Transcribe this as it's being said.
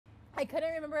I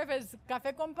couldn't remember if it's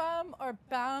café con pan or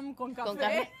pan con café. Con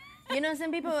café. You know,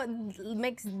 some people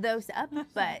mix those up,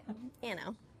 but, you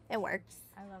know, it works.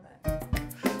 I love it.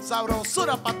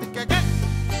 Sabrosura pa' ti que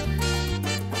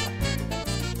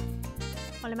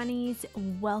Hola, manis.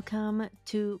 Welcome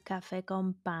to Café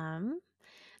con Pan,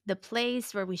 the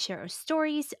place where we share our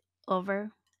stories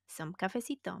over some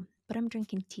cafecito. But I'm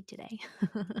drinking tea today.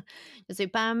 Yo soy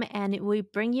Pam, and we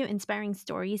bring you inspiring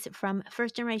stories from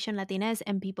first-generation Latinas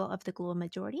and people of the global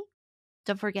majority.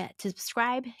 Don't forget to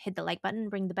subscribe, hit the like button,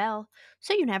 ring the bell,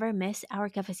 so you never miss our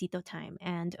cafecito time.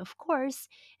 And of course,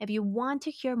 if you want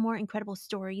to hear more incredible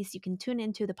stories, you can tune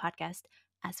into the podcast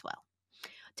as well.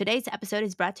 Today's episode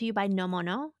is brought to you by No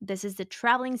Mono. This is the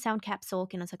traveling sound capsule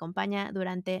que nos acompaña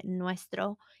durante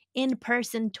nuestro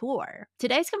in-person tour.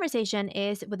 Today's conversation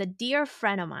is with a dear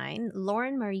friend of mine,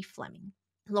 Lauren Marie Fleming.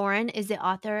 Lauren is the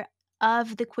author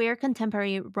of the queer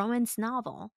contemporary romance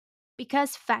novel,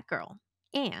 Because Fat Girl,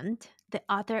 and the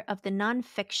author of the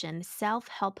nonfiction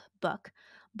self-help book,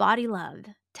 Body Love,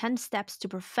 10 Steps to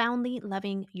Profoundly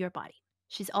Loving Your Body.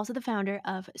 She's also the founder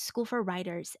of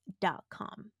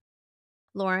schoolforwriters.com.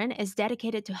 Lauren is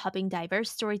dedicated to helping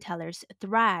diverse storytellers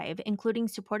thrive, including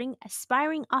supporting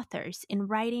aspiring authors in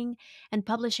writing and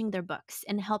publishing their books,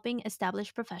 and helping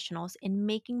established professionals in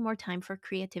making more time for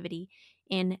creativity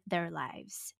in their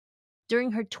lives.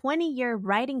 During her 20-year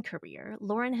writing career,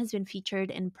 Lauren has been featured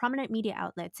in prominent media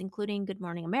outlets including Good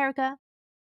Morning America,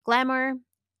 Glamour,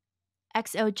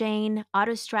 XO Jane,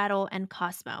 Autostraddle, and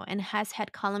Cosmo, and has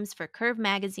had columns for Curve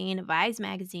Magazine, Vice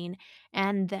Magazine,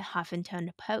 and the Huffington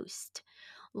Post.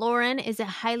 Lauren is a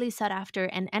highly sought-after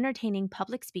and entertaining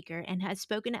public speaker and has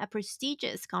spoken at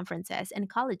prestigious conferences and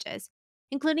colleges,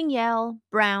 including Yale,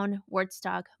 Brown,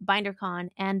 Woodstock, BinderCon,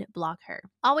 and Block Her.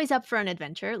 Always up for an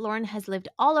adventure, Lauren has lived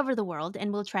all over the world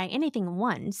and will try anything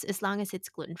once as long as it's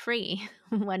gluten-free.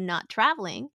 When not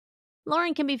traveling,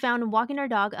 Lauren can be found walking her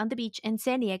dog on the beach in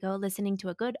San Diego listening to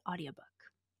a good audiobook.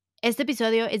 Este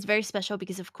episodio is very special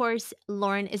because, of course,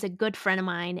 Lauren is a good friend of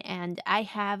mine, and I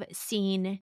have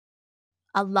seen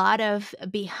a lot of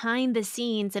behind the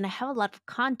scenes and I have a lot of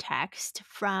context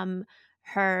from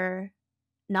her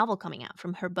novel coming out,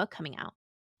 from her book coming out.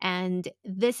 And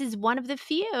this is one of the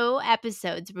few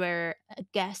episodes where a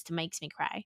guest makes me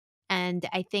cry. And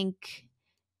I think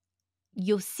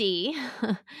you'll see.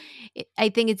 I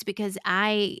think it's because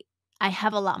I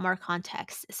have a lot more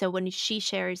context. So when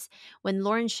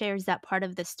Lauren shares that part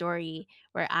of the story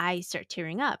where I start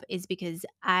tearing up is because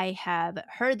I have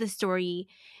heard the story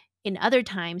in other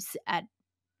times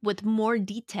with more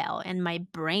detail, and my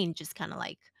brain just kind of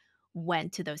like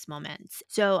went to those moments.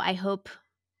 So I hope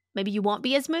maybe you won't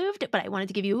be as moved, but I wanted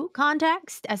to give you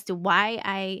context as to why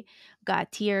I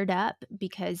got teared up,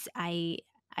 because I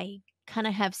kind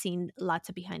of have seen lots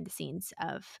of behind the scenes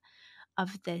of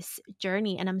this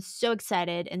journey, and I'm so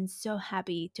excited and so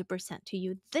happy to present to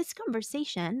you this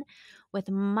conversation with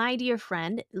my dear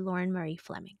friend Lauren Marie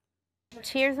Fleming.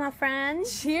 Cheers, my friend.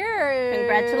 Cheers.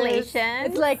 Congratulations.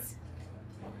 It's like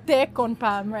té con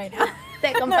pan right now.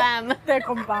 Té con pan. Té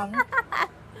con pan.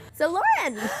 So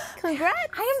Lauren, congrats.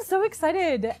 I am so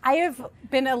excited. I have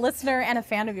been a listener and a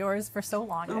fan of yours for so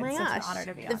long. Oh my it's gosh. such an honor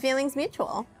to be The on. feeling's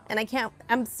mutual. And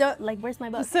I'm so, like, where's my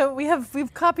book? So we have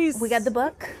copies. We got the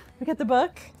book. We got the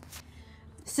book.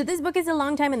 So this book is a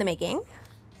long time in the making.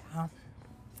 Yeah.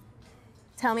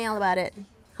 Tell me all about it.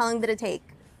 How long did it take?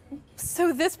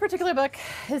 So this particular book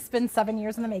has been 7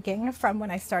 years in the making, from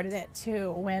when I started it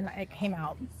to when it came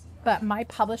out. But my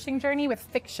publishing journey with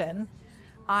fiction,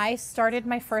 I started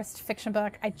my first fiction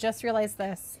book. I just realized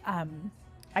this.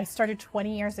 I started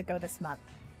 20 years ago this month.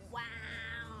 Wow.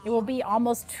 It will be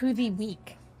almost to the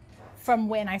week from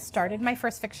when I started my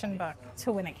first fiction book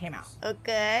to when it came out.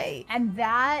 Okay. And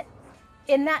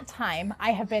in that time,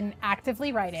 I have been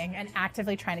actively writing and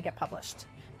actively trying to get published.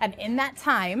 And in that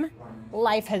time,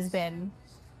 life has been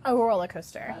a roller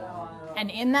coaster.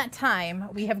 And in that time,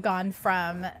 we have gone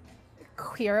from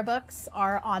queer books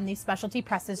are on these specialty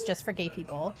presses just for gay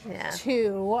people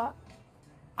to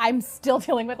I'm still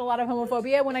dealing with a lot of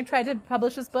homophobia when I tried to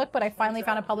publish this book, but I finally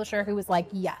found a publisher who was like,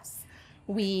 yes,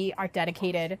 we are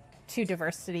dedicated to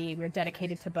diversity. We're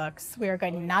dedicated to books. We are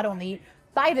going to not only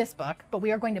buy this book, but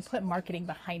we are going to put marketing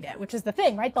behind it, which is the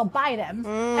thing, right? They'll buy them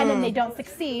and then they don't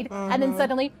succeed. And then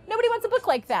suddenly nobody wants a book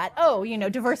like that. Oh,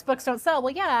 diverse books don't sell.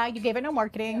 Well, yeah, you gave it no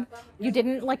marketing. You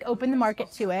didn't open the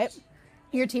market to it.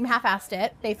 Your team half-assed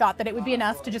it. They thought that it would be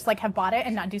enough to just have bought it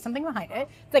and not do something behind it.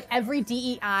 It's like every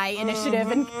DEI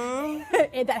initiative and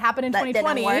that happened in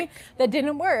 2020 that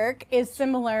didn't work is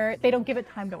similar. They don't give it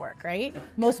time to work, right?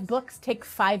 Most books take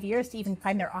 5 years to even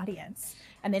find their audience.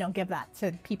 and they don't give that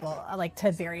to people, like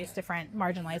to various different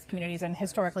marginalized communities and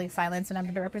historically silenced and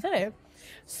underrepresented.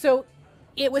 So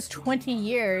it was 20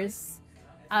 years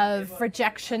of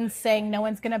rejection saying no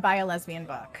one's going to buy a lesbian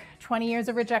book. 20 years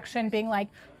of rejection being like,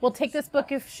 we'll take this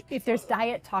book if there's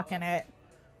diet talk in it,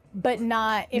 but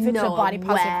not if it's a body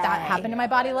positive. That happened to my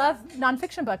Body Love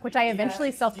nonfiction book, which I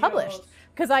eventually self-published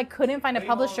because I couldn't find a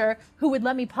publisher who would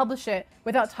let me publish it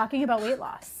without talking about weight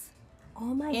loss.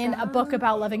 Oh my God. In a book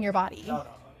about loving your body.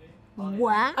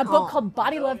 Wow. A book called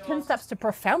Body Love, 10 Steps to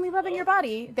Profoundly Loving Your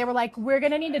Body. They were like, we're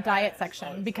going to need a diet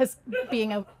section because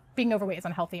being overweight is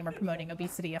unhealthy and we're promoting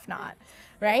obesity if not,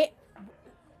 right?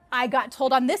 I got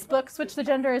told on this book, switch the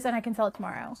genders and I can sell it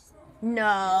tomorrow. No.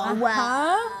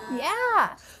 Wow.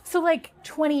 Yeah. So like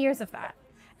 20 years of that.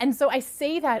 And so I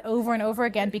say that over and over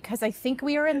again because I think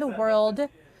we are in the world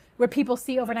where people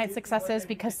see overnight successes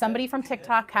because somebody from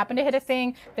TikTok happened to hit a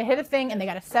thing, they hit a thing and they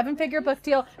got a 7-figure book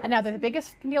deal and now they're the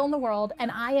biggest deal in the world.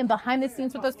 And I am behind the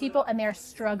scenes with those people and they're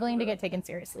struggling to get taken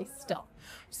seriously still.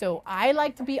 So I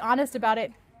like to be honest about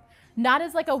it, not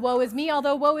as like a woe is me,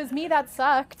 although woe is me, that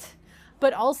sucked,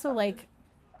 but also like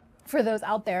for those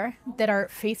out there that are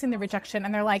facing the rejection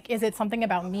and they're like, is it something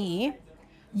about me?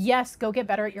 Yes, go get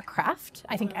better at your craft.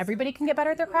 I think everybody can get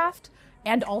better at their craft.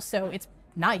 And also it's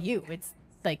not you, it's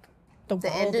like the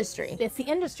world. Industry. It's the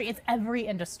industry. It's every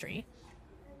industry.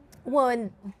 Well,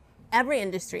 and every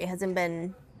industry hasn't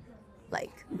been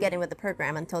like getting with the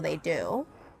program until they do.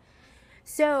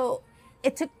 So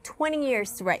it took 20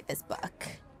 years to write this book.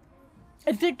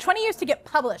 It took 20 years to get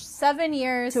published, 7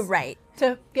 years To write.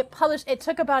 to get published. It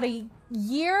took about a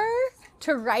year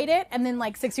to write it and then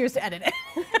like 6 years to edit it.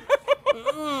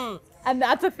 And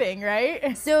that's a thing,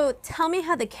 right? So tell me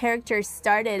how the characters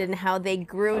started and how they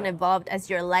grew and evolved as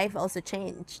your life also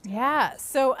changed. Yeah.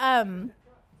 So I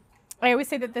always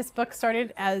say that this book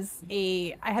started as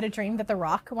I had a dream that The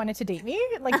Rock wanted to date me,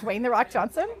 like Dwayne The Rock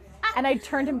Johnson, and I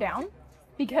turned him down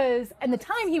because at the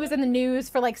time he was in the news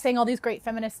for like saying all these great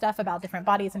feminist stuff about different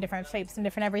bodies and different shapes and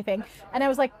different everything. And I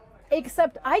was like,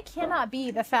 except I cannot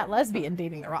be the fat lesbian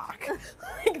dating The Rock.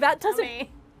 Like that doesn't...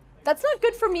 That's not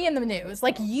good for me in the news.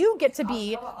 Like you get to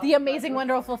be the amazing,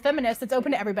 wonderful feminist that's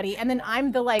open to everybody, and then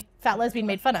I'm the like fat lesbian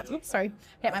made fun of. Oops, sorry,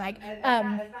 hit my mic.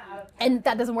 And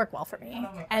that doesn't work well for me.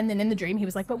 And then in the dream, he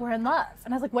was like, "But we're in love,"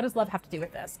 and I was like, "What does love have to do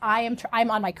with this? I'm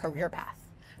on my career path.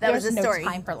 That was the story. There's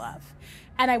no time for love."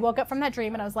 And I woke up from that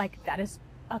dream, and I was like, "That is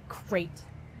a great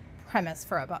premise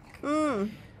for a book."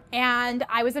 And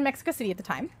I was in Mexico City at the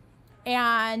time,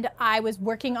 and I was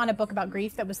working on a book about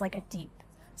grief that was like a deep,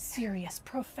 serious,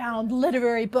 profound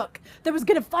literary book that was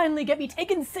going to finally get me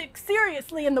taken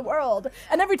seriously in the world.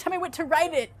 And every time I went to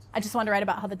write it, I just wanted to write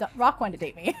about how the Rock wanted to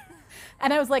date me.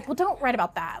 And I was like, well, don't write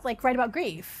about that. Like, write about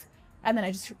grief. And then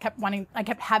I just kept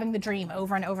having the dream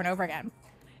over and over and over again.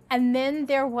 And then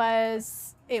it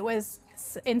was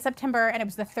in September, and it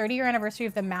was the 30-year anniversary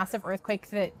of the massive earthquake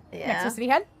that Mexico City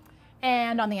had.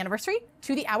 And on the anniversary,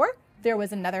 to the hour, there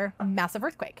was another massive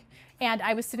earthquake. And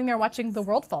I was sitting there watching the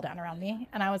world fall down around me.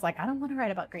 And I was like, I don't want to write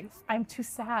about grief. I'm too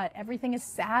sad. Everything is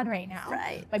sad right now.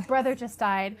 Right. My brother just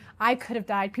died. I could have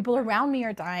died. People around me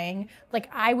are dying. Like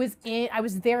I was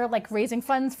there like raising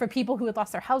funds for people who had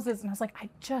lost their houses. And I was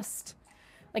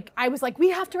like, we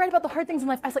have to write about the hard things in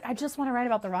life. I was like, I just want to write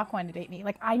about The Rock wanting to date me.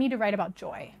 Like I need to write about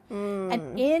joy.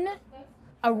 And in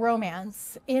a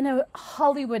romance, in a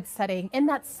Hollywood setting, in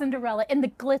that Cinderella, in the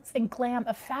glitz and glam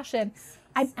of fashion,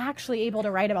 I'm actually able to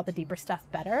write about the deeper stuff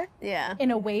better. Yeah.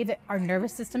 In a way that our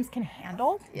nervous systems can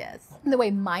handle. Yes. In the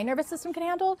way my nervous system can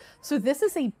handle. So this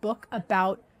is a book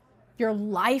about your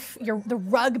life, the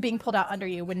rug being pulled out under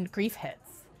you when grief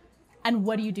hits. And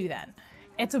what do you do then?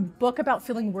 It's a book about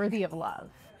feeling worthy of love.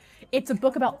 It's a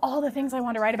book about all the things I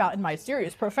want to write about in my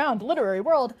serious, profound literary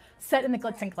world set in the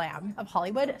glitz and glam of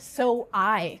Hollywood so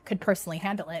I could personally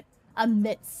handle it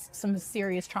amidst some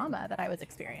serious trauma that I was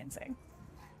experiencing.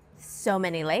 So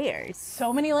many layers.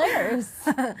 So many layers.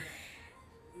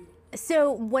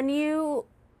 So when you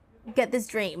get this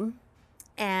dream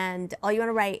and all you want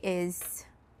to write is,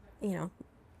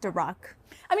 The Rock.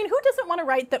 I mean, who doesn't want to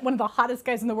write that one of the hottest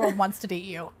guys in the world wants to date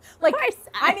you? Like,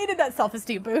 I needed that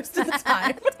self-esteem boost at the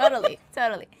time.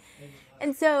 Totally.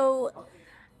 And so,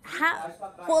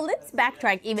 let's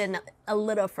backtrack even a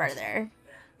little further,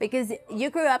 because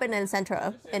you grew up in El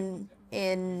Centro, in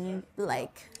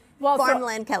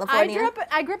farmland, California.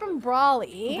 I grew up in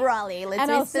Brawley. Let's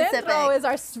be El specific. Centro is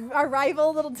our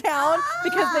rival little town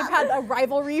because they've had a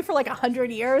rivalry for like 100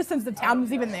 years since the town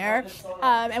was even there.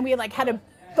 And we had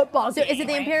football So game. is it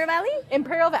the right? Imperial Valley?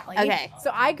 Imperial Valley. Okay.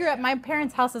 So I grew up, my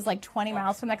parents' house is like 20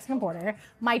 miles from the Mexican border.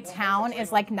 My town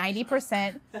is like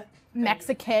 90%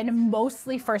 Mexican,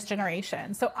 mostly first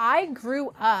generation. So I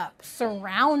grew up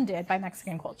surrounded by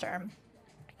Mexican culture.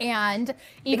 And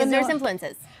even Because there's though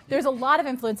influences. there's a lot of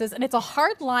influences, and it's a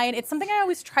hard line. It's something I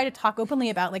always try to talk openly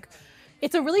about. Like,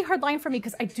 it's a really hard line for me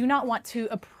because I do not want to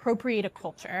appropriate a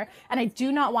culture, and I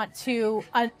do not want to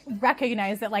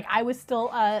recognize that, like, I was still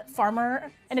a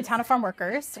farmer in a town of farm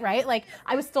workers, right? Like,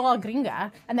 I was still a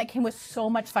gringa, and that came with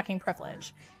so much fucking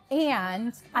privilege.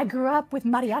 And I grew up with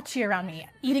mariachi around me,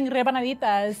 eating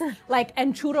rebanaditas, like,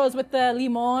 and churros with the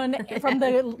limon from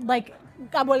the, like,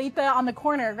 abuelita on the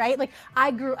corner, right? Like,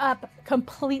 I grew up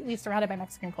completely surrounded by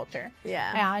Mexican culture.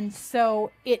 Yeah. And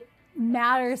so it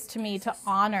matters to me to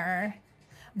honor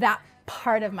that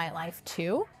part of my life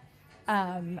too.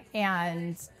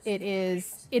 And it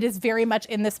is very much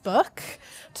in this book,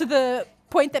 to the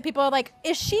point that people are like,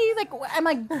 is she like, I'm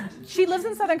like, she lives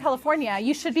in Southern California.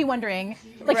 You should be wondering,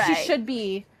 like, Right. she should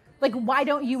be like, why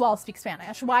don't you all speak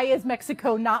Spanish? Why is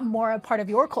Mexico not more a part of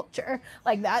your culture?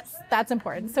 Like, that's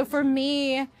important. So for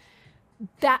me,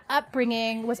 that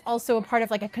upbringing was also a part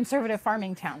of like a conservative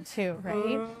farming town too,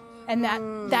 right? And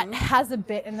that has a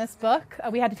bit in this book.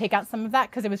 We had to take out some of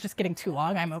that because it was just getting too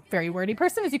long. I'm a very wordy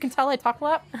person, as you can tell. I talk a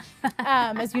lot,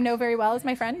 as you know very well as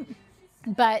my friend.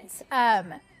 But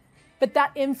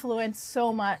that influenced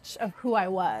so much of who I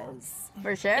was.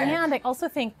 For sure. And I also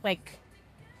think, like,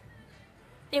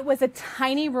 it was a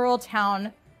tiny rural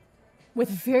town with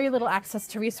very little access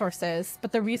to resources,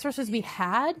 but the resources we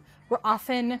had were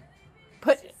often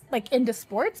put like into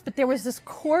sports, but there was this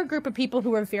core group of people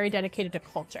who were very dedicated to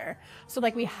culture. So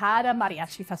like we had a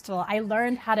mariachi festival. I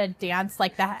learned how to dance,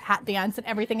 like the hat dance and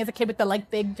everything as a kid with the like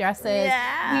big dresses.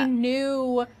 Yeah. We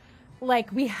knew,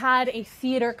 like, we had a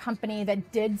theater company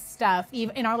that did stuff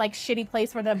even in our like shitty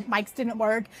place where the mics didn't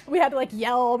work. We had to like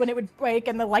yell when it would break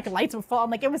and the like lights would fall.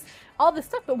 And, like, it was all this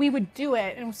stuff, but we would do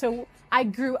it. And so I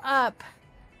grew up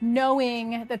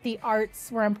knowing that the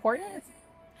arts were important.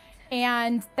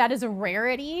 And that is a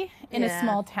rarity in a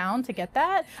small town to get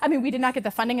that. I mean, we did not get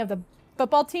the funding of the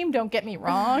football team, don't get me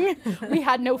wrong. We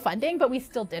had no funding, but we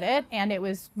still did it. And it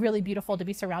was really beautiful to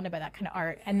be surrounded by that kind of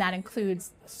art. And that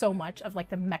includes so much of like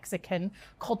the Mexican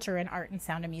culture and art and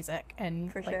sound and music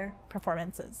and For like, sure.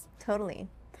 performances. Totally.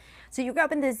 So you grew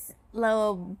up in this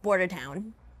little border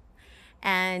town.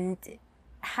 And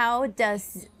how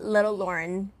does little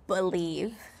Lauren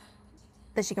believe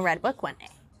that she can write a book one day?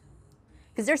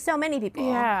 Because there's so many people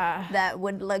that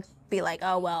would be like,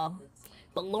 oh, well,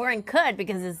 but Lauren could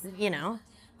because it's, you know.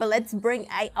 But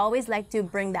I always like to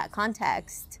bring that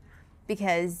context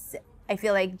because I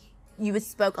feel like you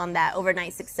spoke on that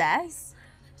overnight success,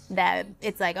 that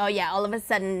it's like, oh yeah, all of a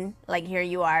sudden, like, here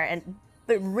you are.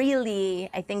 But really,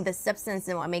 I think the substance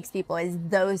and what makes people is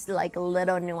those like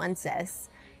little nuances.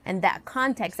 And that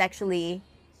context actually,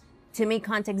 to me,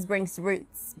 context brings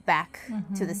roots back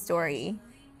to the story.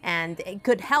 And it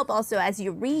could help also as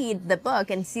you read the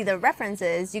book and see the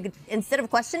references, you could, instead of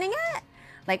questioning it,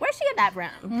 like, where'd she get that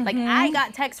from? Like, I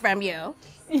got text from you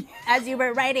as you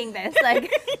were writing this.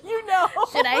 Like, You know.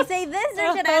 should I say this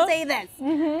or should I say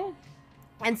this?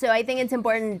 And so I think it's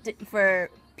important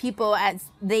for people as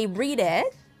they read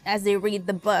it, as they read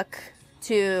the book,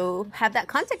 to have that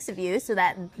context of you so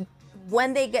that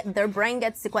when they get, their brain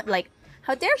gets to, like,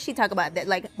 how dare she talk about that?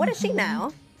 Like, what does she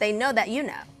know? They know that you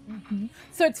know.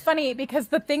 So it's funny because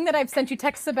the thing that I've sent you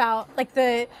texts about, like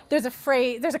there's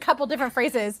a couple different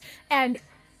phrases, and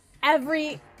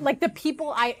the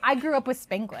people I grew up with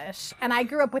Spanglish, and I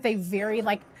grew up with a very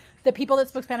like, the people that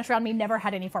spoke Spanish around me never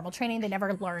had any formal training. They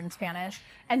never learned Spanish.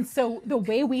 And so the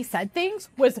way we said things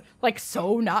was like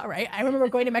so not right. I remember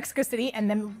going to Mexico City and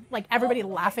then like everybody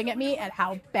laughing at me at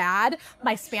how bad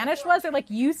my Spanish was. They're like,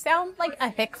 you sound like a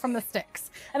hick from the sticks.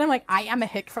 And I'm like, I am a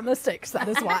hick from the sticks. That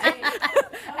is why.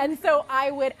 And so I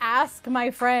would ask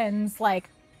my friends like,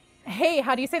 hey,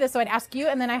 how do you say this? So I'd ask you.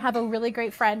 And then I have a really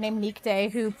great friend named Neek Day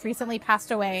who recently passed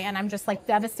away. And I'm just like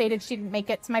devastated she didn't make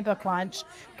it to my book launch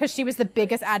because she was the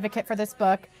biggest advocate for this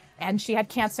book. And she had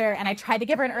cancer. And I tried to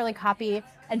give her an early copy.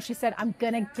 And she said, I'm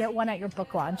going to get one at your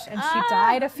book launch. And she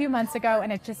died a few months ago.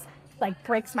 And it just like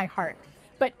breaks my heart.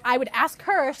 But I would ask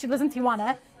her, she lives in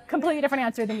Tijuana, completely different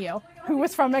answer than you, who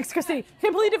was from Mexico City.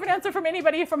 Completely different answer from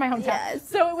anybody from my hometown. Yes.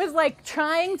 So it was like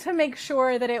trying to make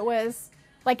sure that it was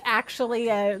like actually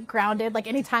grounded. Like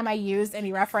anytime I used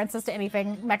any references to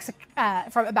anything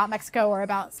about Mexico or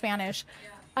about Spanish,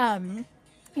 you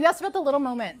asked about the little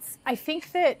moments. I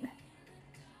think that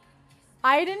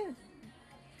I didn't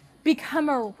become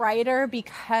a writer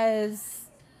because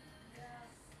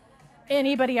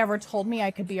anybody ever told me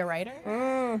I could be a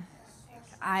writer,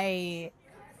 I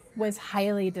was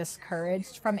highly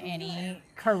discouraged from any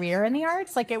career in the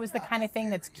arts. Like, it was the kind of thing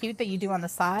that's cute that you do on the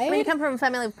side. Well, you come from a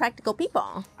family of practical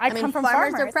people. I come from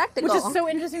farmers farmers, are practical. which is so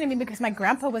interesting to me because my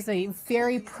grandpa was a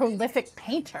very prolific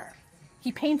painter.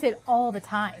 He painted all the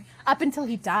time up until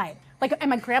he died. Like, and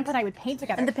my grandpa and I would paint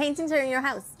together. And the paintings are in your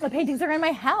house. The paintings are in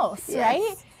my house,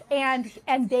 right? And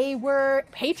they were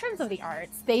patrons of the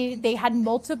arts. They had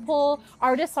multiple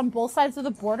artists on both sides of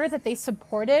the border that they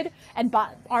supported and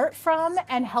bought art from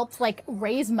and helped like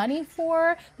raise money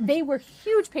for. They were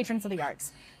huge patrons of the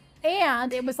arts.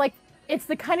 And it was like, it's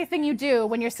the kind of thing you do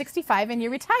when you're 65 and you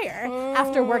retire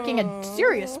after working a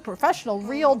serious, professional,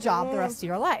 real job the rest of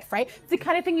your life, right? It's the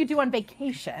kind of thing you do on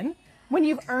vacation when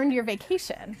you've earned your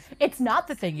vacation. It's not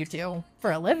the thing you do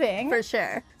for a living. For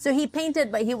sure. So he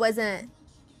painted, but he wasn't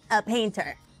a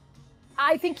painter.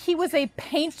 I think he was a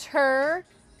painter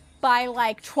by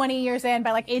like 20 years in,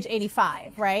 by like age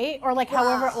 85, right? Or like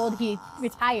however old he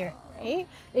retired, right?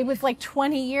 It was like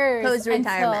 20 years.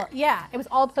 Post-retirement. Yeah, it was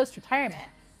all post-retirement.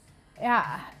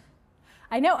 Yeah.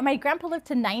 I know. My grandpa lived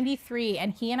to 93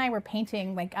 and he and I were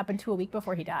painting like up until a week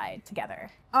before he died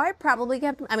together. Art probably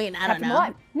kept, I mean, I don't know.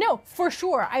 Alive. No, for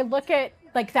sure. I look at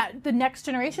like that, the next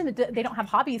generation, they don't have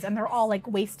hobbies and they're all like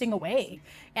wasting away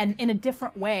and in a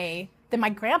different way than my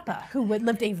grandpa, who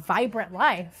lived a vibrant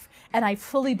life. And I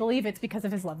fully believe it's because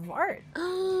of his love of art.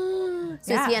 So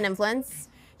is he an influence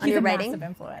on He's your a writing? massive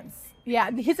influence.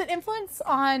 Yeah, he's an influence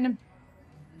on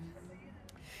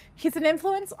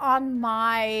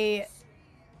my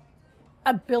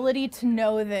ability to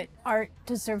know that art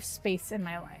deserves space in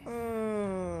my life.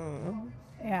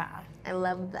 Yeah. I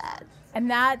love that. And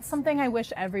that's something I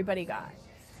wish everybody got.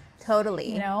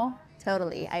 Totally. You know?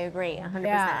 Totally. I agree 100%.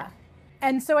 Yeah.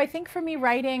 And so I think for me,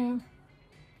 writing,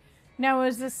 now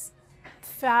as this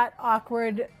fat,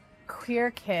 awkward,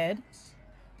 queer kid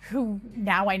who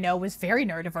now I know was very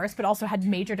neurodiverse, but also had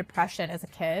major depression as a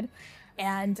kid.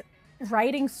 And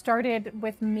writing started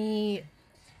with me,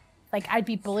 like I'd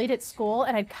be bullied at school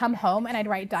and I'd come home and I'd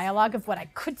write dialogue of what I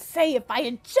could say if I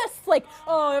had just like,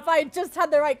 if I had just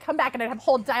had the right comeback, and I'd have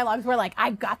whole dialogues where like,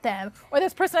 I got them. Or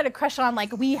this person I had a crush on,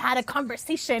 like we had a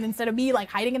conversation instead of me like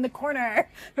hiding in the corner,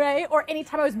 right? Or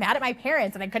anytime I was mad at my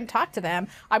parents and I couldn't talk to them,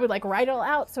 I would like write it all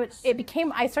out. So it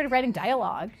became, I started writing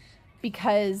dialogue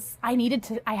because I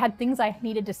had things I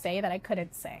needed to say that I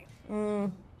couldn't say.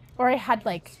 Or I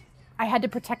had to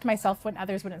protect myself when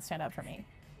others wouldn't stand up for me.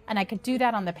 And I could do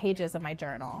that on the pages of my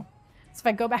journal. So if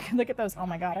I go back and look at those, oh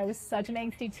my God, I was such an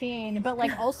angsty teen. But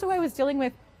like also I was dealing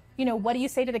with, what do you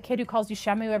say to the kid who calls you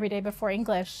Shamu every day before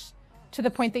English, to the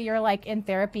point that you're like in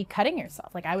therapy cutting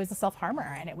yourself? Like I was a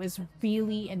self-harmer and it was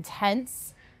really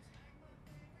intense.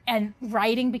 And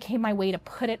writing became my way to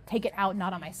take it out,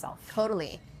 not on myself.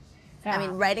 Totally. Yeah. I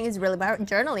mean, writing is really about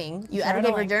journaling. You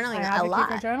advocate for journaling a lot.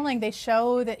 For journaling. They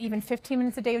show that even 15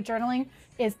 minutes a day of journaling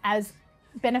is as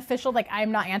beneficial. Like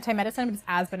I'm not anti-medicine, but it's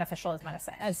as beneficial as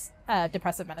medicine, as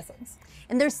depressive medicines.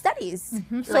 And there's studies.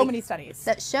 So many studies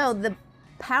that show the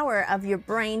power of your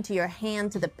brain to your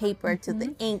hand, to the paper, to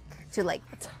the ink, to like.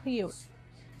 I'll tell you,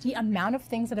 the amount of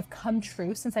things that have come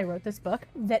true since I wrote this book,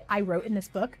 that I wrote in this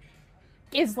book,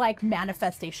 is like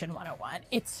manifestation 101.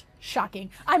 It's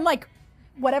shocking. I'm like,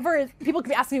 people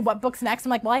could ask me what book's next. I'm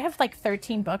like, well, I have like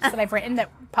 13 books that I've written that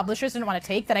publishers didn't want to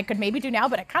take that I could maybe do now,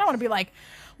 but I kind of want to be like,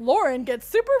 Lauren gets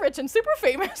super rich and super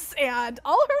famous and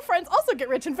all her friends also get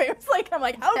rich and famous. Like, I'm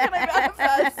like, how can I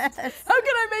manifest? How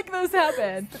can I make those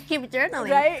happen? Keep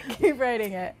journaling. Right? Keep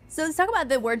writing it. So let's talk about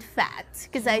the word fat,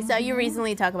 because I saw you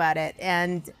recently talk about it,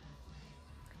 and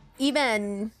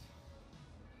even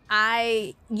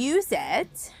I use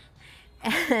it,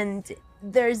 and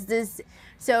there's this,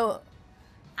 so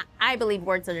I believe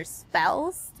words are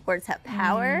spells. Words have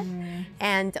power,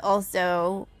 and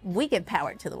also we give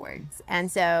power to the words.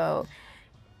 And so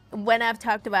when I've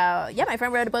talked about, my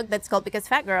friend wrote a book that's called Because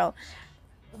Fat Girl,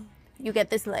 you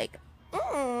get this like,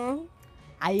 I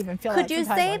even feel could you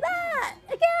say that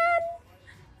again?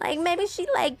 Like maybe she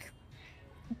like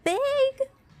big,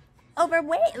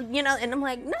 overweight, and I'm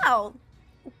like, no,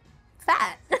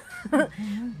 fat.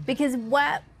 Because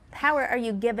what power are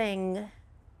you giving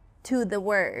to the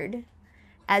word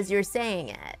as you're saying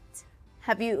it?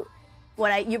 Have you,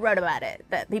 you wrote about it,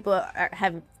 that people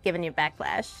have given you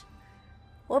backlash.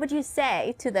 What would you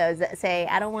say to those that say,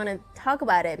 I don't want to talk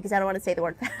about it because I don't want to say the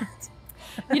word fat?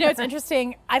 It's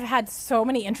interesting. I've had so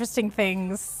many interesting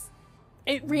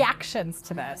reactions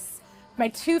to this. My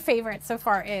two favorites so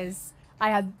far is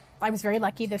I was very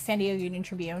lucky. The San Diego Union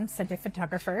Tribune sent a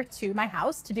photographer to my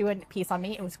house to do a piece on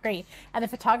me. It was great. And the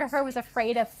photographer was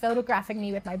afraid of photographing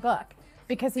me with my book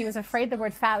because he was afraid the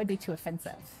word fat would be too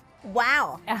offensive.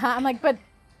 Wow. I'm like, but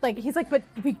like, he's like, but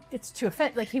it's too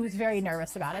offensive. Like, he was very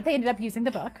nervous about it. They ended up using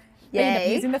the book. They ended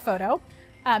up using the photo.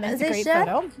 It's a great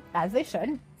photo, as they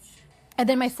should. And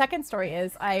then my second story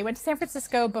is I went to San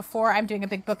Francisco before I'm doing a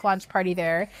big book launch party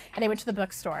there. And I went to the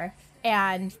bookstore.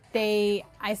 And I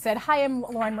said, hi, I'm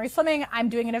Lauren Marie Fleming. I'm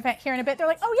doing an event here in a bit. They're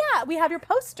like, oh yeah, we have your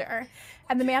poster.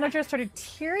 And the manager started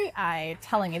teary-eyed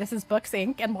telling me, this is Books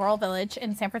Inc. and Laurel Village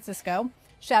in San Francisco.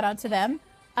 Shout out to them.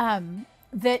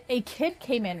 That a kid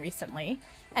came in recently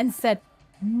and said,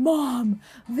 Mom,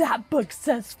 that book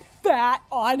says fat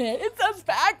on it. It says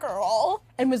fat girl.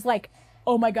 And was like,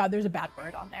 oh my God, there's a bad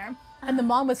word on there. And the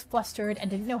mom was flustered and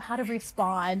didn't know how to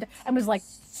respond and was like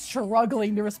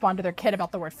struggling to respond to their kid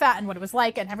about the word fat and what it was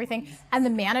like and everything. And the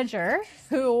manager,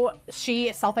 who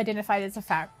she self-identified as a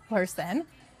fat person,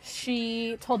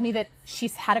 she told me that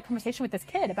she's had a conversation with this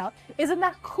kid about, isn't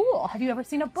that cool? Have you ever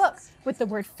seen a book with the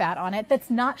word fat on it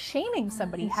that's not shaming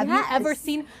somebody? Have you ever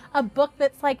seen a book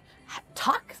that's like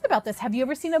talks about this? Have you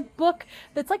ever seen a book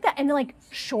that's like that? And like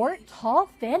short,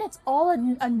 tall, thin, it's all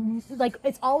like,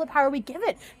 it's all the power we give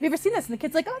it. Have you ever seen this? And the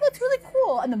kid's like, oh, that's really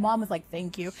cool. And the mom was like,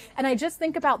 thank you. And I just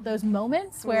think about those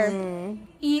moments where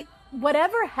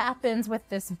whatever happens with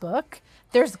this book,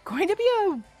 there's going to be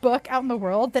a book out in the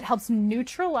world that helps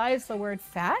neutralize the word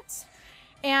fat.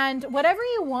 And whatever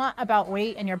you want about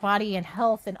weight and your body and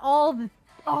health and all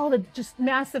the just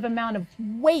massive amount of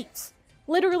weight,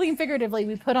 literally and figuratively,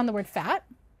 we put on the word fat,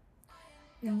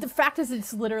 the fact is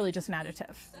it's literally just an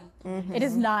adjective. It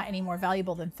is not any more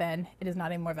valuable than thin. It is not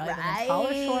any more valuable than tall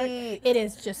or short. It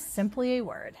is just simply a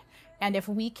word. And if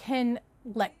we can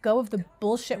let go of the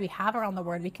bullshit we have around the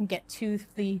word, we can get to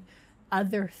the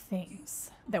other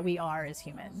things that we are as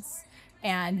humans.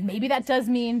 And maybe that does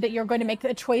mean that you're going to make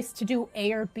a choice to do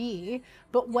A or B,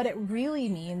 but what it really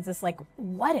means is like,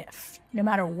 what if, no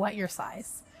matter what your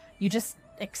size, you just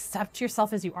accept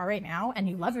yourself as you are right now and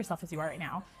you love yourself as you are right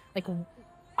now? Like,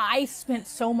 I spent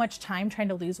so much time trying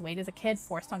to lose weight as a kid,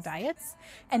 forced on diets,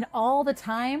 and all the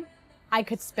time I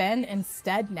could spend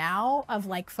instead now of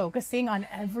like focusing on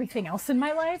everything else in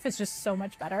my life is just so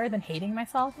much better than hating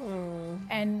myself.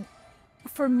 And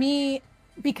for me,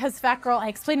 because fat girl, I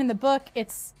explain in the book,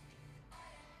 it's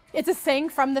a saying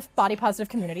from the body positive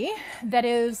community that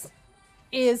is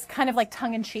kind of like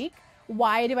tongue in cheek.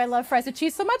 Why do I love fries with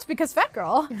cheese so much? Because fat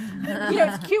girl.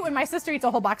 It's cute when my sister eats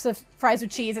a whole box of fries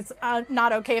with cheese. It's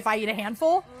not okay if I eat a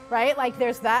handful, right? Like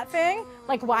there's that thing.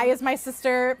 Like, why is my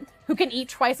sister, who can eat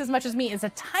twice as much as me, is a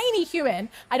tiny human,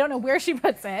 I don't know where she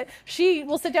puts it, she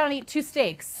will sit down and eat 2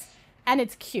 steaks and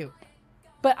it's cute.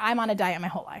 But I'm on a diet my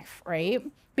whole life, right?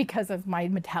 Because of my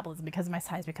metabolism, because of my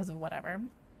size, because of whatever.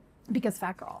 Because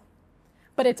fat girl.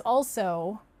 But it's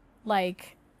also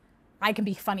like, I can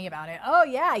be funny about it. Oh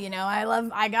yeah,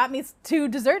 I got me 2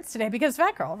 desserts today because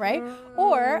fat girl, right?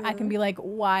 Or I can be like,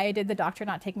 why did the doctor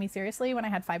not take me seriously when I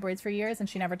had fibroids for years and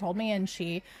she never told me, and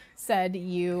she said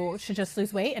you should just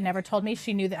lose weight and never told me.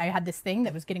 She knew that I had this thing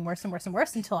that was getting worse and worse and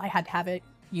worse until I had to have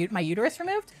my uterus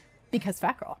removed because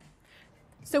fat girl.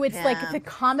 So it's like the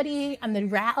comedy and the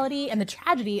reality and the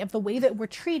tragedy of the way that we're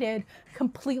treated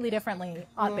completely differently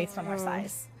based on our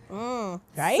size.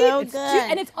 Right? So it's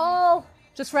good. And it's all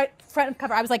just right front and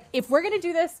cover. I was like, if we're going to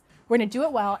do this, we're going to do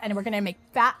it well, and we're going to make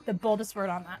fat the boldest word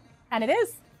on that. And it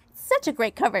is. Such a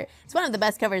great cover. It's one of the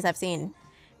best covers I've seen.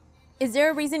 Is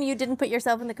there a reason you didn't put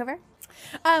yourself in the cover?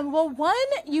 Well, one,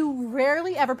 you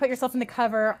rarely ever put yourself in the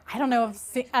cover. I don't know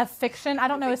a fiction. I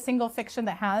don't know a single fiction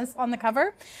that has on the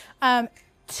cover.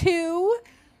 2,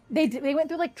 they went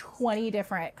through like 20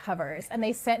 different covers, and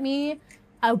they sent me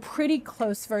a pretty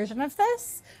close version of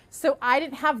this. So I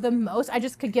didn't have the most. I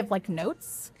just could give like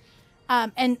notes.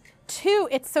 And 2,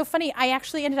 it's so funny. I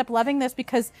actually ended up loving this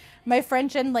because my friend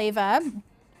Jen Leva,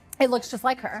 it looks just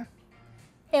like her.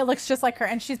 It looks just like her.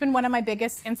 And she's been one of my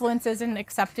biggest influences in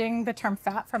accepting the term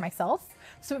fat for myself.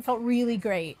 So it felt really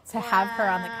great to have her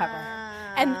on the cover.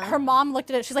 And her mom looked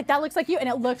at it. She's like, that looks like you. And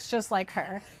it looks just like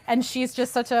her. And she's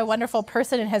just such a wonderful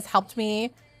person and has helped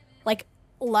me like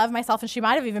love myself. And she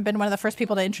might have even been one of the first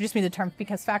people to introduce me to the term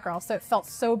because fat girl. So it felt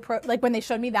so like when they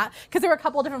showed me that, because there were a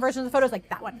couple of different versions of photos, like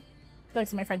that one. That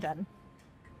looks like my friend Jen.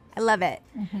 I love it.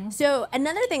 So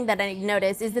another thing that I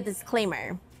noticed is the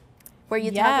disclaimer, where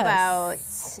you talk about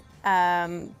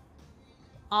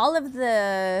all of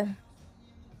the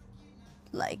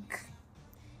like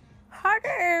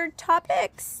harder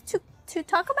topics to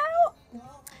talk about.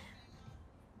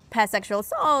 past sexual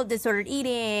assault, disordered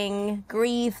eating,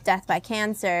 grief, death by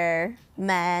cancer,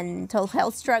 mental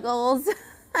health struggles.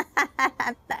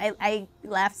 I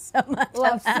laughed so much.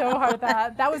 Laughed so hard at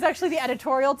that. That was actually the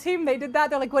editorial team. They did that.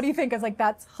 They're like, what do you think? I was like,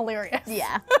 that's hilarious.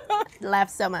 Yeah,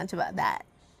 laughed so much about that.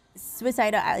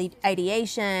 Suicidal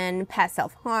ideation, past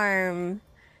self-harm.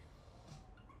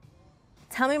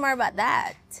 Tell me more about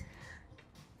that.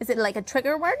 Is it like a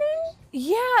trigger warning?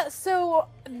 Yeah, so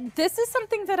this is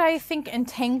something that I think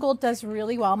Entangled does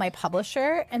really well, my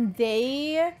publisher, and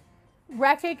they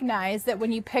recognize that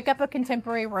when you pick up a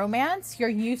contemporary romance, you're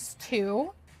used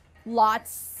to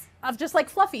lots of just like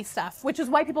fluffy stuff, which is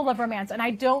why people love romance. And I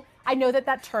know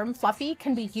that term fluffy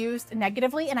can be used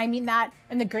negatively, and I mean that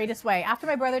in the greatest way. After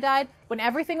my brother died, when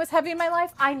everything was heavy in my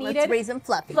life, I needed... Let's raise them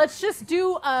fluffy. Let's just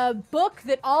do a book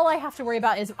that all I have to worry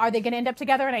about is, are they going to end up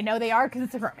together? And I know they are because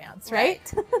it's a romance, right?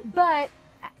 But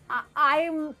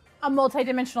I'm a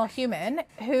multidimensional human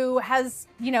who has,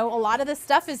 a lot of this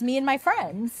stuff is me and my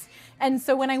friends. And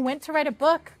so when I went to write a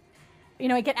book,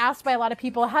 I get asked by a lot of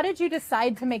people, how did you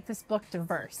decide to make this book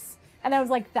diverse? And I was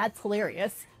like, that's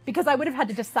hilarious, because I would have had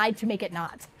to decide to make it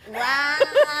not. Wow.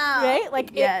 Right?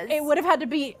 Like, yes. it would have had to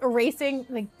be erasing,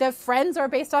 like, the friends are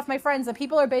based off my friends, the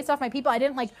people are based off my people. I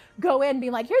didn't, like, go in and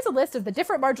be like, here's a list of the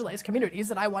different marginalized communities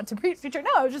that I want to feature. No,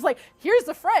 I was just like, here's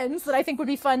the friends that I think would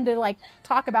be fun to, like,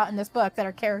 talk about in this book that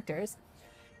are characters.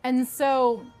 And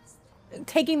so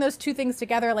taking those two things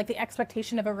together, like the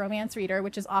expectation of a romance reader,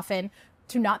 which is often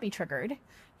to not be triggered,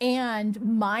 and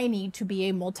my need to be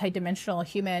a multidimensional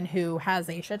human who has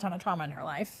a shit ton of trauma in her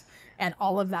life and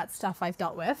all of that stuff I've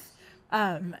dealt with.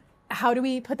 How do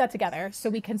we put that together so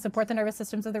we can support the nervous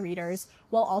systems of the readers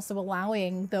while also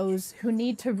allowing those who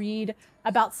need to read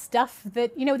about stuff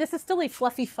that, this is still a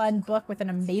fluffy, fun book with an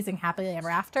amazing happily ever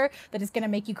after that is going to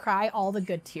make you cry all the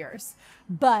good tears.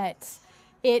 But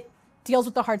it deals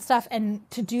with the hard stuff. And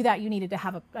to do that, you needed to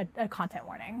have a content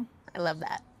warning. I love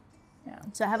that. Yeah.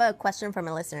 So I have a question from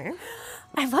a listener.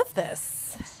 I love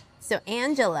this. So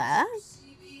Angela.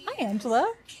 Hi,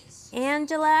 Angela.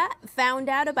 Angela found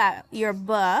out about your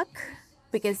book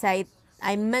because I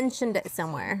mentioned it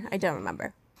somewhere. I don't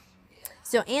remember.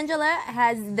 So Angela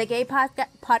has the Gay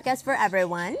Podcast for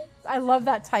Everyone. I love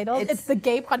that title. It's the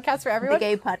Gay Podcast for Everyone? The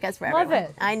Gay Podcast for Everyone. Love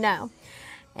it. I know.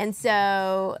 And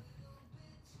so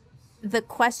the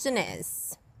question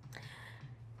is,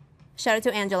 shout out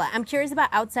to Angela. I'm curious about,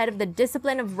 outside of the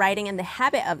discipline of writing and the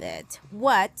habit of it,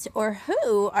 what or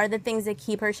who are the things that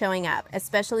keep her showing up,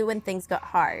 especially when things got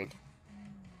hard?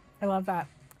 I love that.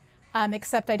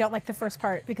 Except I don't like the first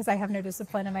part because I have no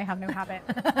discipline and I have no habit.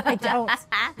 I don't.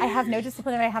 I have no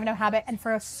discipline and I have no habit. And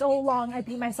for so long, I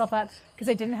beat myself up because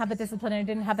I didn't have the discipline and I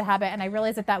didn't have the habit. And I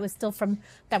realized that was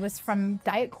from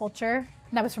diet culture.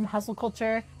 That was from hustle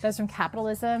culture. That was from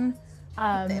capitalism.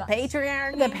 The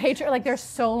patriarchy. Like, there's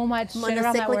so much shit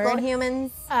around that word. Monocyclical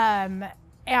humans.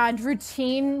 And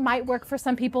routine might work for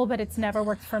some people, but it's never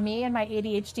worked for me and my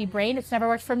ADHD brain. It's never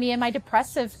worked for me in my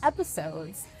depressive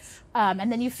episodes.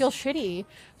 And then you feel shitty.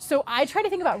 So I try to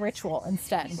think about ritual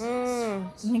instead.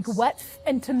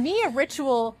 And to me, a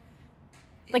ritual,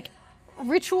 like,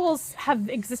 rituals have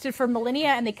existed for millennia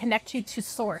and they connect you to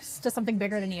source, to something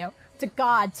bigger than you, to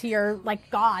God, to your, like,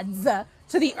 gods,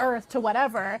 to the earth, to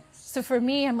whatever. So for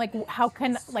me, I'm like,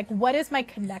 what is my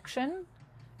connection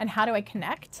and how do I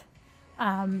connect?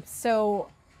 So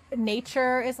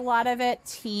nature is a lot of it.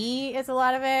 Tea is a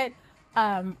lot of it.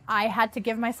 I had to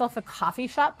give myself a coffee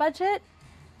shop budget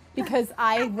because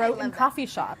I wrote in coffee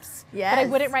shops. Yes. But I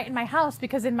wouldn't write in my house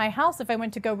because in my house, if I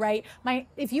went to go write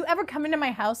if you ever come into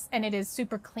my house and it is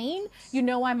super clean,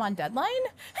 I'm on deadline.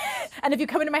 And if you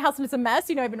come into my house and it's a mess,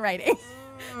 I've been writing.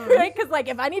 Right? Because, like,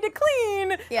 if I need to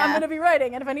clean, I'm going to be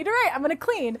writing. And if I need to write, I'm going to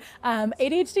clean.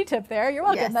 ADHD tip there. You're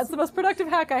welcome. Yes. That's the most productive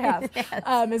hack I have,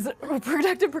 Yes. is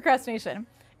productive procrastination.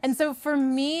 And so for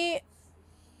me,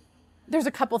 there's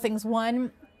a couple things.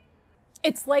 One,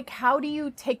 it's like, how do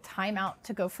you take time out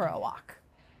to go for a walk?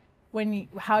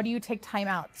 How do you take time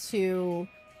out to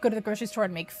go to the grocery store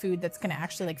and make food that's going to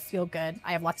actually, like, feel good?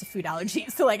 I have lots of food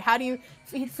allergies. So, like, how do you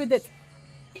eat food that's,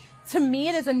 to me,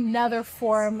 it is another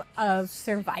form of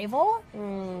survival.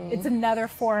 It's another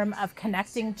form of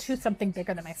connecting to something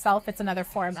bigger than myself. It's another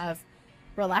form of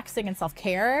relaxing and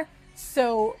self-care.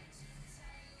 So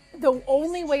the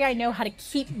only way I know how to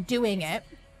keep doing it,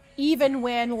 even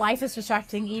when life is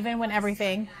distracting, even when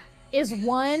everything, is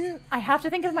one, I have to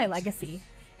think of my legacy.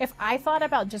 If I thought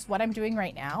about just what I'm doing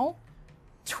right now,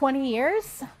 20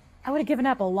 years, I would have given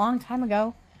up a long time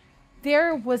ago.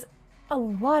 There was a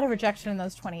lot of rejection in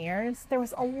those 20 years. There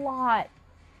was a lot.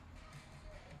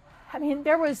 I mean,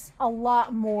 there was a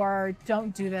lot more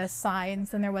don't do this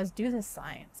signs than there was do this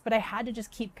signs, but I had to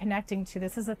just keep connecting to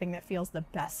this is the thing that feels the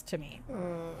best to me.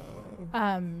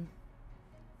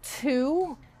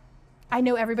 Two, I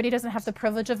know everybody doesn't have the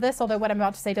privilege of this, although what I'm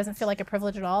about to say doesn't feel like a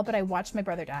privilege at all, but I watched my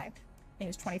brother die. He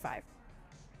was 25.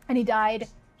 And he died,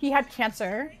 he had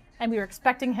cancer, and we were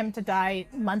expecting him to die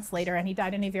months later, and he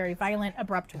died in a very violent,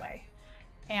 abrupt way.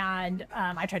 And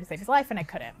I tried to save his life, and I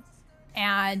couldn't.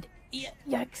 And you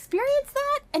experience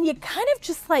that, and you kind of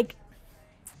just like,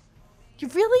 you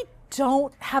really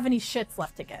don't have any shits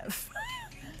left to give.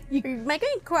 You're making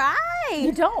me cry.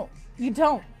 You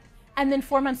don't. And then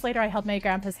 4 months later, I held my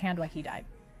grandpa's hand while he died,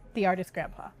 the artist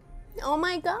grandpa. Oh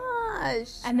my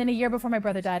gosh. And then a year before my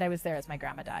brother died, I was there as my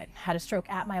grandma died. Had a stroke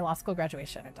at my law school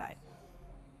graduation and died.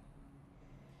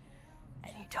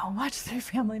 And you don't watch their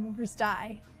family members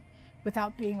die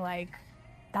without being like,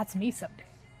 that's me someday.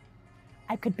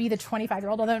 I could be the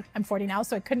 25-year-old, although I'm 40 now,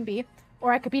 so it couldn't be.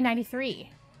 Or I could be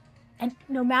 93. And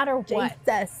no matter what,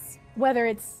 Jesus. whether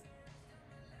it's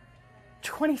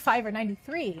 25 or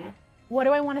 93, what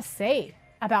do I want to say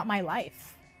about my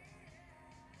life?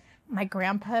 My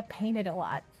grandpa painted a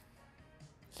lot.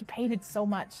 He painted so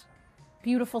much.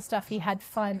 Beautiful stuff. He had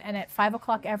fun. And at 5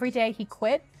 o'clock every day, he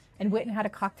quit and went and had a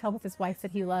cocktail with his wife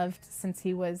that he loved since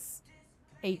he was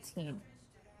 18.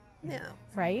 Yeah.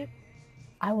 Right?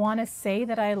 I want to say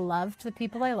that I loved the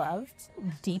people I loved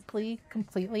deeply,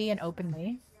 completely, and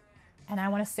openly. And I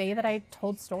want to say that I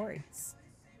told stories.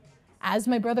 As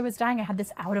my brother was dying, I had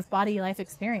this out-of-body life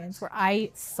experience where I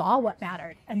saw what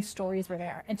mattered and stories were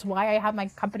there. It's why I have my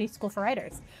company, School for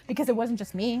Writers, because it wasn't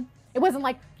just me. It wasn't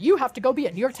like, you have to go be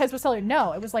a New York Times bestseller.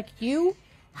 No, it was like, you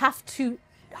have to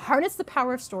harness the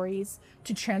power of stories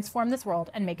to transform this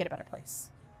world and make it a better place.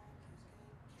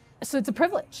 So it's a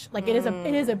privilege. Like it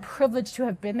is a privilege to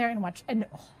have been there and watched and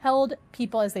held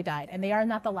people as they died. And they are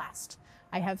not the last.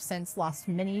 I have since lost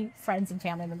many friends and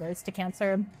family members to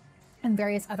cancer in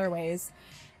various other ways.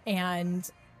 And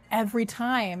every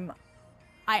time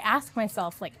I ask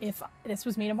myself, like, if this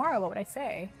was me tomorrow, what would I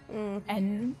say?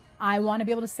 And I want to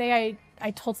be able to say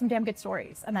I told some damn good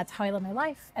stories. And that's how I live my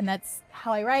life. And that's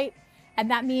how I write. And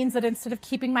that means that instead of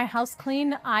keeping my house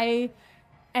clean,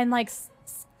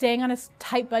 staying on a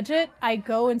tight budget, I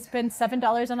go and spend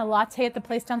 $7 on a latte at the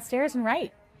place downstairs and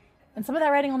write. And some of that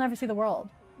writing will never see the world.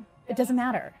 It doesn't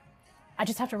matter. I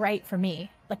just have to write for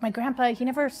me. Like my grandpa, he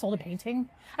never sold a painting.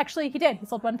 Actually, he did. He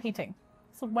sold one painting.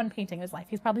 He sold one painting in his life.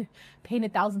 He's probably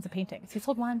painted thousands of paintings. He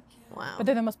sold one. Wow. But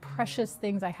they're the most precious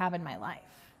things I have in my life.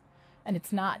 And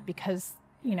it's not because,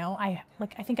 I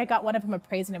think I got one of them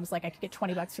appraised and it was like I could get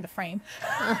 $20 for the frame.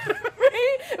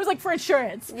 Right? It was like for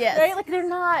insurance. Yes. Right? Like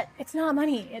it's not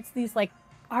money. It's these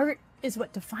art is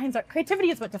what defines our creativity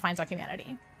is what defines our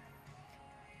humanity.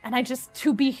 And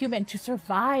to be human, to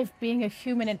survive being a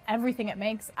human and everything it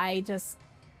makes, I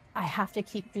have to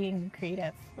keep being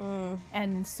creative.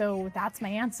 And so that's my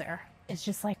answer. It's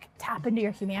just tap into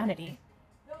your humanity.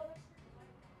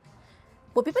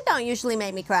 Well, people don't usually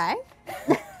make me cry.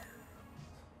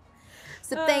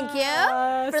 So thank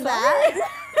you for that.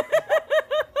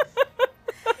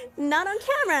 Not on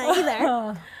camera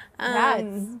either.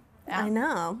 I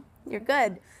know. You're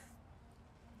good.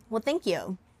 Well, thank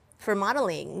you for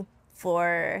modeling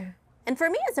and for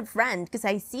me as a friend, because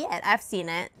I see it. I've seen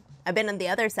it. I've been on the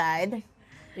other side.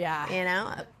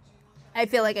 Yeah. I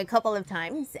feel like a couple of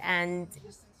times, and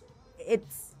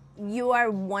you are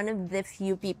one of the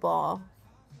few people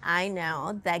I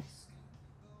know that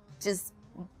just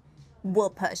will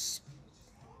push.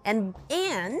 And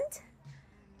I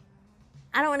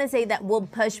don't want to say that will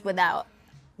push without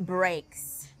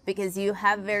breaks, because you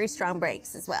have very strong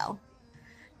breaks as well.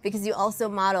 Because you also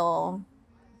model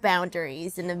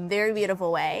boundaries in a very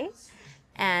beautiful way.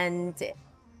 And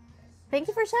thank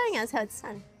you for showing us how it's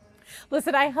done.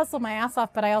 Listen, I hustle my ass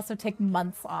off, but I also take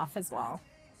months off as well.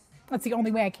 That's the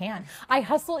only way I can. I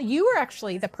hustle. You were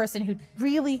actually the person who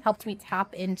really helped me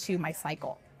tap into my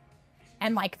cycle.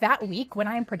 And that week when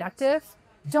I'm productive,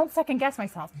 don't second guess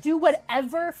myself. Do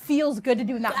whatever feels good to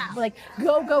do in that.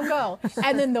 Go, go, go.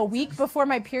 And then the week before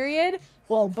my period,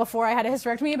 well, before I had a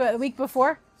hysterectomy, but the week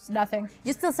before, nothing.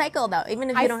 You still cycle though, even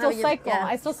if you don't have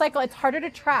I still cycle. It's harder to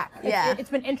track. It's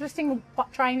been interesting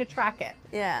trying to track it.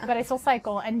 Yeah. But I still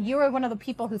cycle. And you are one of the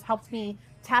people who's helped me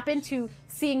tap into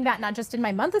seeing that not just in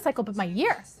my monthly cycle, but my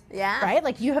year. Yeah.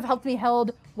 Right? You have helped me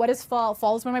held what is fall.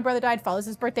 Fall is when my brother died. Fall is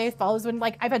his birthday. Fall is when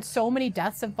I've had so many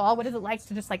deaths in fall. What is it like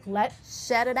to just let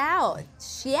shut it out?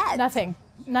 Shit. Nothing.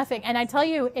 And I tell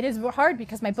you, it is hard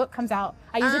because my book comes out.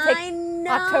 I usually take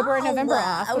October and November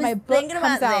off. I was my book thinking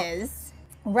comes about out this.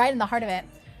 right in the heart of it.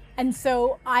 And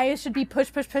so I should be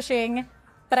pushing,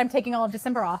 but I'm taking all of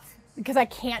December off because I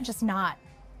can't just not.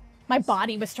 My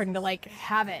body was starting to like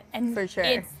have it. And For sure.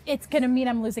 it's going to mean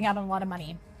I'm losing out on a lot of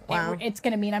money. Wow. It's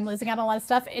going to mean I'm losing out on a lot of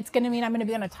stuff. It's going to mean I'm going to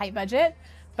be on a tight budget,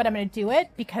 but I'm going to do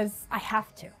it because I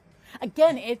have to.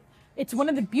 Again, it's one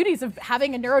of the beauties of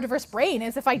having a neurodiverse brain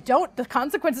is if I don't, the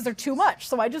consequences are too much.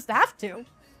 So I just have to.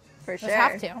 For sure.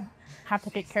 Just have to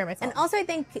take care of myself. And also, I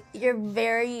think you're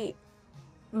very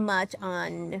much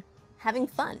on having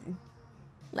fun.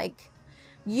 Like,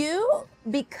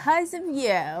 because of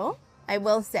you, I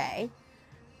will say,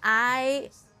 I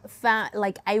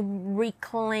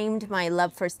reclaimed my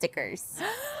love for stickers.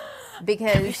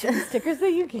 Because stickers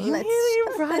that you gave me that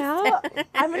you brought out.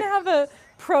 I'm gonna have a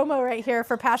promo right here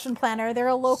for Passion Planner. They're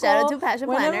a local shout out to Passion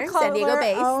Planner, San Diego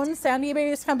based. Owned San Diego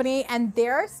based company, and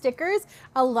their stickers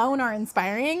alone are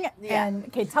inspiring. Yeah. And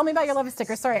okay, tell me about your love of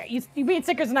stickers. Sorry, you made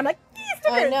stickers, and I'm like,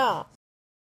 stickers. I know.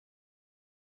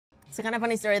 It's a kind of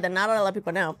funny story that not a lot of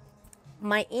people know.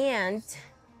 My aunt,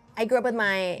 I grew up with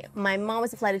my mom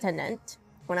was a flight attendant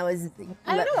when I was.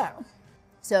 I didn't know that.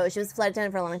 So she was a flight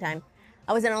attendant for a long time.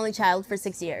 I was an only child for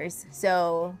 6 years.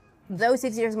 So those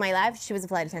 6 years of my life, she was a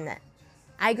flight attendant.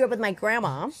 I grew up with my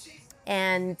grandma,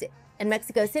 and in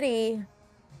Mexico City,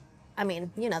 I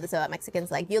mean, you know this about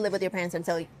Mexicans, like you live with your parents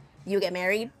until you get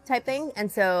married type thing.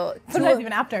 And so Sometimes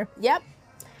even after. Yep.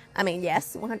 I mean,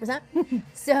 yes, 100%.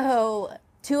 So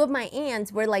 2 of my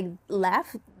aunts were like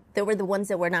left. They were the ones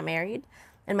that were not married,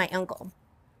 and my uncle.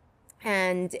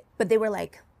 But they were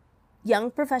like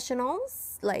young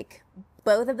professionals, like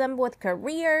both of them with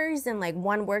careers, and like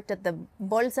one worked at the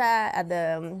bolsa, at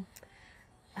the,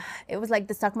 it was like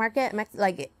the stock market.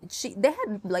 Like they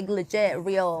had like legit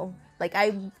real, like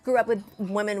I grew up with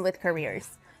women with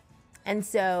careers. And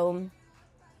so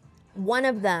one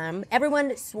of them,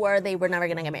 everyone swore they were never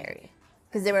gonna get married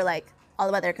because they were like all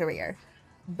about their career.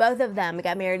 Both of them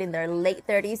got married in their late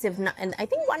 30s, if not, and I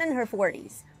think one in her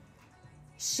 40s.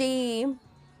 She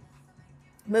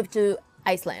moved to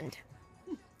Iceland.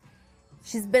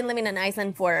 She's been living in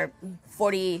Iceland for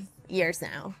 40 years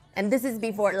now. And this is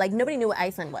before, like, nobody knew what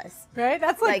Iceland was. Right?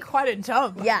 That's like quite a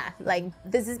jump. Yeah, like,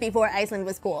 this is before Iceland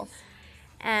was cool.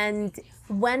 And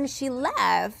when she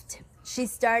left, she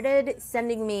started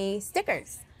sending me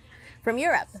stickers from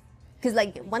Europe. Because,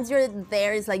 like, once you're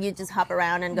there, it's like you just hop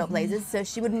around and go places. So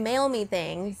she would mail me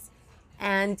things.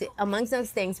 And amongst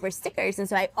those things were stickers. And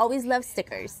so I always loved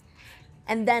stickers.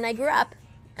 And then I grew up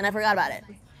and I forgot about it.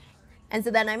 And so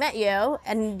then I met you,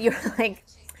 and you're like,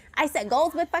 I set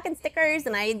goals with fucking stickers,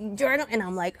 and I journal, and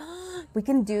I'm like, oh, we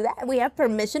can do that? We have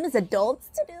permission as adults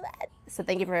to do that? So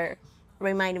thank you for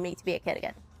reminding me to be a kid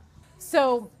again.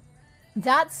 So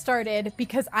that started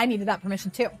because I needed that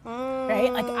permission too, right?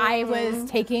 Like I was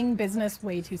taking business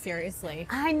way too seriously.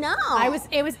 I know. I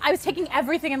was taking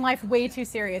everything in life way too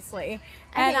seriously.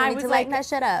 And I was like, that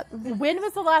shit up. When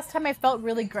was the last time I felt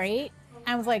really great?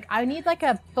 I was like, I need like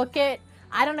a book it.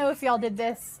 I don't know if y'all did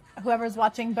this, whoever's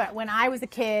watching, but when I was a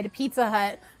kid, Pizza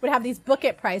Hut would have these book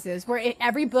it prizes where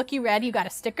every book you read, you got a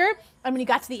sticker. And when you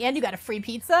got to the end, you got a free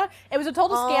pizza. It was a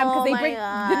total scam because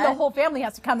then the whole family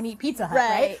has to come and eat Pizza Hut,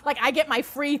 right? Like I get my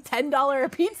free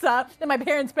 $10 pizza and my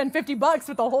parents spend $50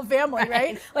 with the whole family,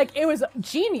 right? Like it was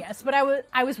genius. But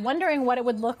I was wondering what it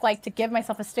would look like to give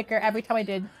myself a sticker every time I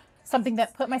did something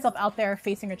that put myself out there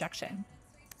facing rejection.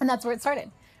 And that's where it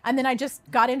started. And then I just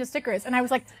got into stickers, and I was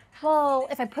like, well,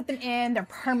 if I put them in, they're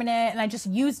permanent, and I just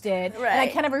used it, and I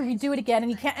can't ever redo it again,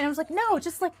 and you can't. And I was like, no,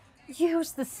 just like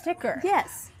use the sticker.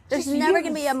 Yes, there's never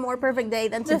gonna be a more perfect day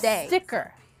than today. The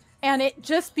sticker, and it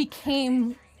just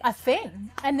became a thing.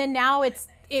 And then now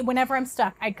whenever I'm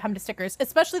stuck, I come to stickers,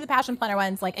 especially the Passion Planner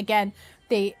ones. Like again,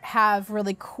 they have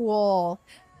really cool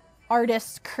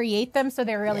artists create them, so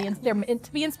they're really they're meant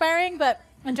to be inspiring. But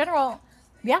in general,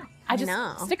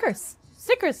 stickers.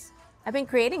 Stickers. I've been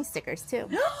creating stickers too.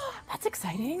 That's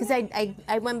exciting. Because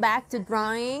I went back to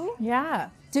drawing. Yeah.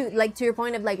 To your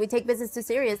point of like we take business too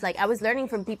serious. Like I was learning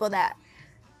from people that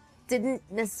didn't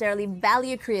necessarily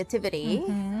value creativity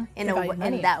in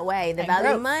that way. They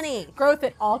value money. Growth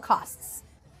at all costs.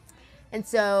 And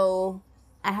so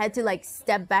I had to like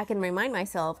step back and remind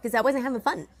myself because I wasn't having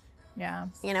fun. Yeah.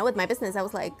 You know, with my business, I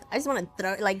was like, I just want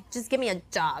to just give me a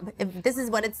job. If this is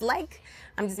what it's like,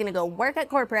 I'm just going to go work at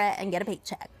corporate and get a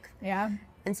paycheck. Yeah.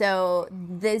 And so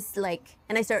this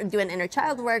and I started doing inner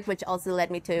child work, which also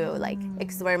led me to like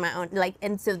explore my own,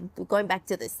 and so going back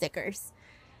to the stickers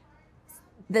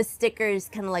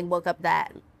kind of like woke up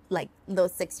that, like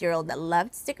those 6-year-old that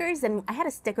loved stickers. And I had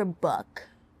a sticker book.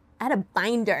 I had a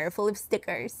binder full of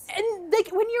stickers. And they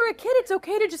like when you're a kid, it's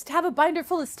okay to just have a binder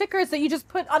full of stickers that you just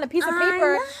put on a piece of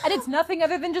paper, and it's nothing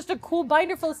other than just a cool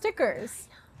binder full of stickers.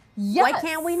 Yes. Why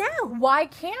can't we now? Why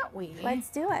can't we? Let's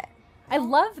do it. I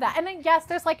love that. And then, yes,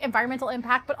 there's like environmental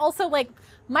impact, but also like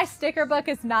my sticker book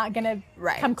is not going to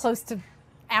come close to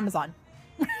Amazon.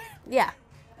 Yeah.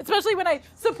 Especially when I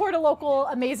support a local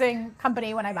amazing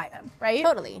company when I buy them, right?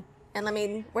 Totally. And I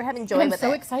mean, we're having joy and with I'm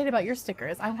so it. excited about your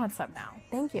stickers. I want some now.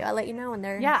 Thank you. I'll let you know when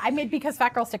they're... Yeah, I made Because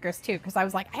Fat Girl stickers too, because I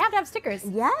was like, I have to have stickers.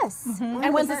 Yes.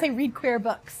 And ones that say read queer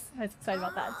books. I was excited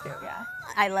about that too, yeah.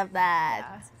 I love that.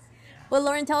 Yeah. Well,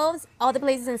 Lauren, tell us all the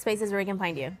places and spaces where we can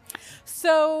find you.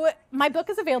 So my book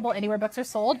is available anywhere books are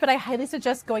sold, but I highly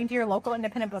suggest going to your local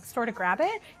independent bookstore to grab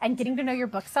it and getting to know your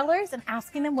booksellers and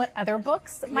asking them what other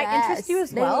books might interest you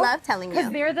as well. They love telling you.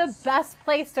 Because they're the best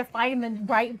place to find the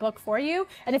right book for you.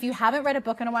 And if you haven't read a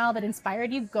book in a while that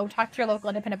inspired you, go talk to your local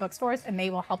independent bookstores and they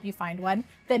will help you find one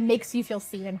that makes you feel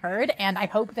seen and heard. And I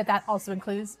hope that that also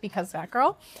includes Because Fat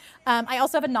Girl. I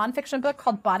also have a nonfiction book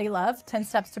called Body Love, 10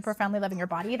 Steps to Profoundly Loving Your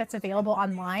Body, that's available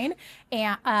online.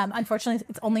 And unfortunately,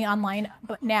 it's only online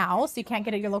now, so you can't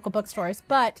get it at your local bookstores.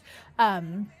 But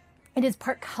it is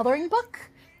part coloring book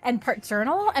and part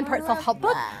journal and part self-help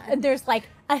book. And there's like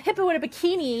a hippo in a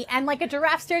bikini and like a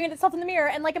giraffe staring at itself in the mirror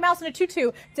and like a mouse in a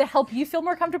tutu to help you feel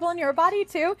more comfortable in your body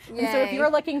too. Yay. And so if you're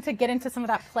looking to get into some of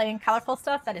that play and colorful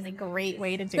stuff, that is a great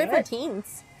way to do it. Good for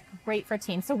teens. Great for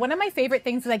teens. So one of my favorite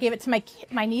things is I gave it to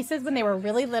my nieces when they were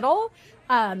really little,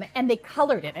 and they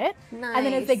colored in it. Nice. And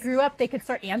then as they grew up, they could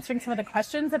start answering some of the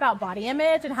questions about body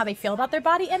image and how they feel about their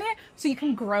body in it, so you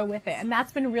can grow with it. And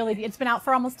that's been really, it's been out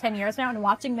for almost 10 years now, and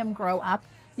watching them grow up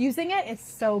using it is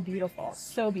so beautiful,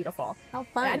 so beautiful. How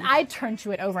fun. And I turn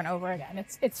to it over and over again.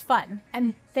 It's fun.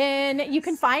 And then you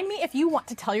can find me if you want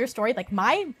to tell your story. Like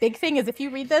my big thing is if you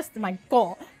read this, my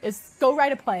goal is go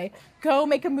write a play, go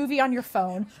make a movie on your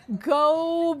phone,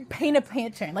 go paint a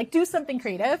painting, like do something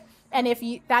creative. And if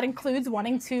that includes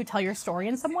wanting to tell your story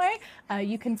in some way,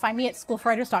 you can find me at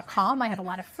schoolforwriters.com. I have a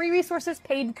lot of free resources,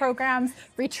 paid programs,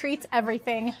 retreats,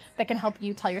 everything that can help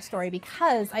you tell your story,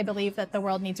 because I believe that the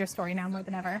world needs your story now more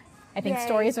than ever. I think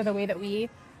stories are the way that we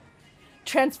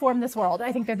transform this world.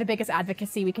 I think they're the biggest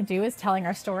advocacy we can do, is telling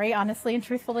our story honestly and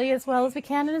truthfully as well as we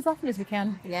can and as often as we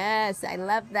can. Yes, I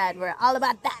love that. We're all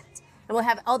about that. And we'll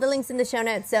have all the links in the show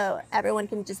notes so everyone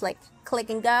can just like click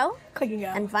and go. Click and go.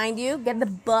 And find you. Get the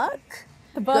book.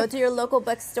 The book. Go to your local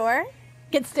bookstore.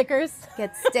 Get stickers.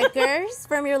 Get stickers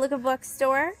from your local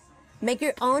bookstore. Make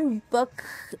your own book.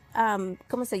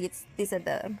 ¿Cómo se dice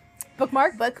the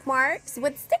bookmarks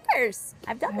with stickers.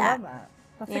 I've done that. I love that.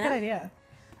 That's a good idea.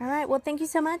 All right. Well, thank you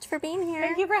so much for being here.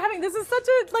 Thank you for having. This is such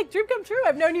a like dream come true.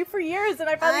 I've known you for years, and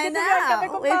I finally get to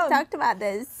be on We've talked about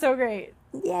this. So great.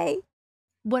 Yay.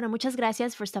 Bueno, muchas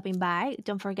gracias for stopping by.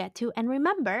 Don't forget to, and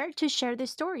remember to share the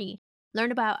story.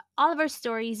 Learn about all of our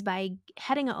stories by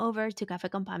heading over to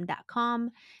cafeconpam.com.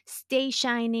 Stay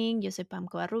shining. Yo soy Pam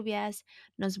Covarrubias.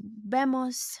 Nos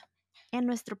vemos en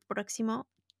nuestro próximo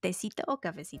tecito o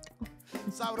cafecito.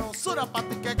 Sabrosura pa'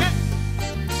 ti que